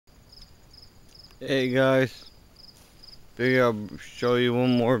Hey guys, figure I'll show you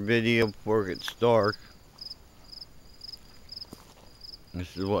one more video before it gets dark.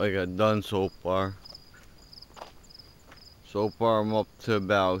 This is what I got done so far. So far I'm up to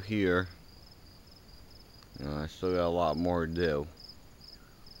about here. I still got a lot more to do.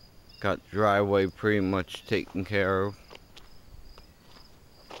 Got the driveway pretty much taken care of.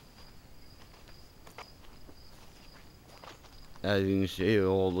 As you can see,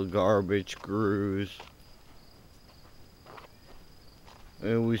 all the garbage screws.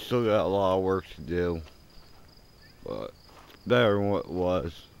 And we still got a lot of work to do. But it's better than what it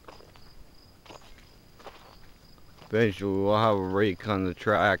was. Eventually we'll have a rake on the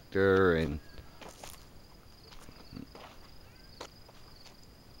tractor and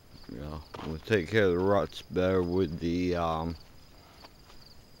we'll take care of the ruts better with the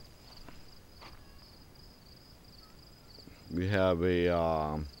we have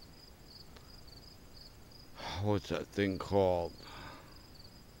a what's that thing called?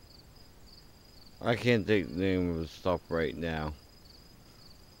 I can't think of the name of the stuff right now.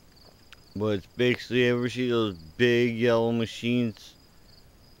 But it's basically, ever see those big yellow machines?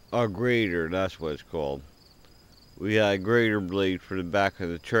 A grader, that's what it's called. We got a grader blade for the back of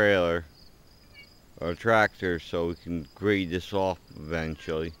the trailer or tractor, so we can grade this off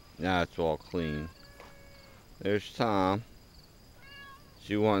eventually. Now it's all clean. There's Tom.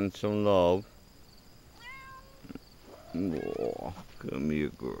 She wanting some love. Oh, come here,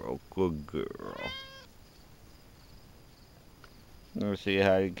 girl. Good girl. Let's say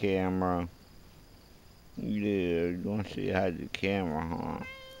hi to the camera. Yeah, you want to say hi to the camera,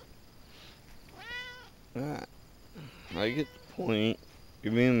 huh? I get the point.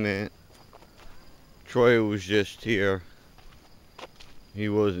 Give me a minute. Troy was just here. He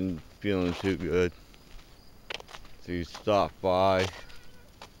wasn't feeling too good. So he stopped by.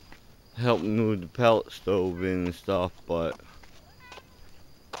 Helped move the pellet stove in and stuff, but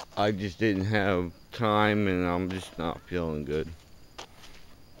I just didn't have time and I'm just not feeling good.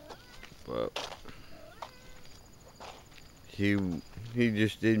 But he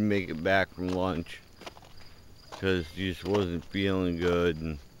just didn't make it back from lunch because he just wasn't feeling good,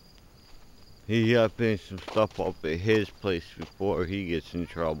 and he got to finish some stuff up at his place before he gets in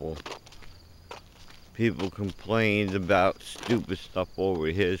trouble. People complained about stupid stuff over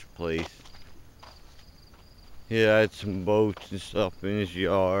at his place. He had some boats and stuff in his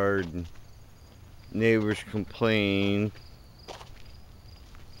yard, and neighbors complained.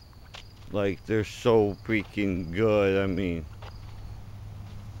 Like, they're so freaking good, I mean.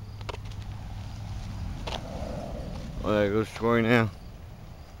 Well, there goes Troy now.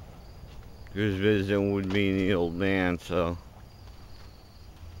 He was visiting with me and the old man, so.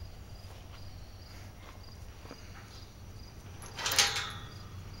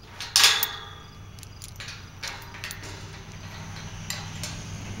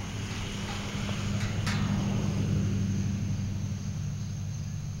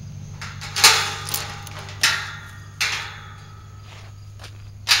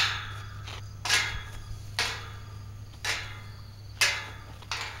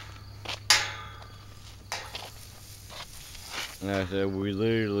 And I said, we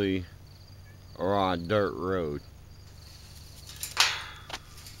literally are on a dirt road.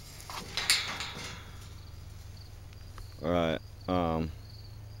 Alright, I'm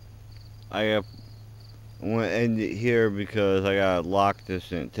gonna end it here because I gotta lock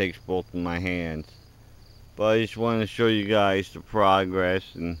this and it takes both of my hands. But I just wanted to show you guys the progress,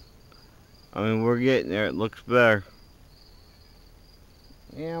 and I mean, we're getting there. It looks better.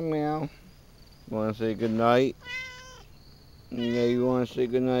 Meow meow. Wanna say good night? Yeah, you wanna say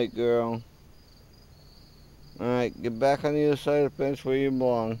good night, girl? Alright, get back on the other side of the fence where you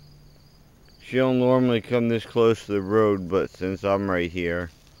belong. She don't normally come this close to the road, but since I'm right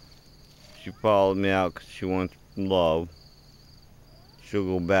here, she followed me out because she wants love. She'll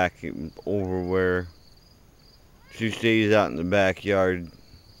go back over where she stays out in the backyard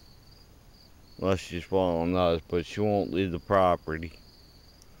unless she's following us, but she won't leave the property.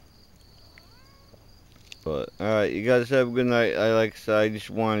 But alright, you guys have a good night. Like I said, I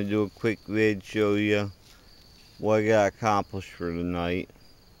just wanted to do a quick vid, show you what I got accomplished for the night.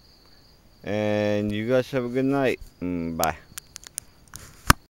 And you guys have a good night. Bye.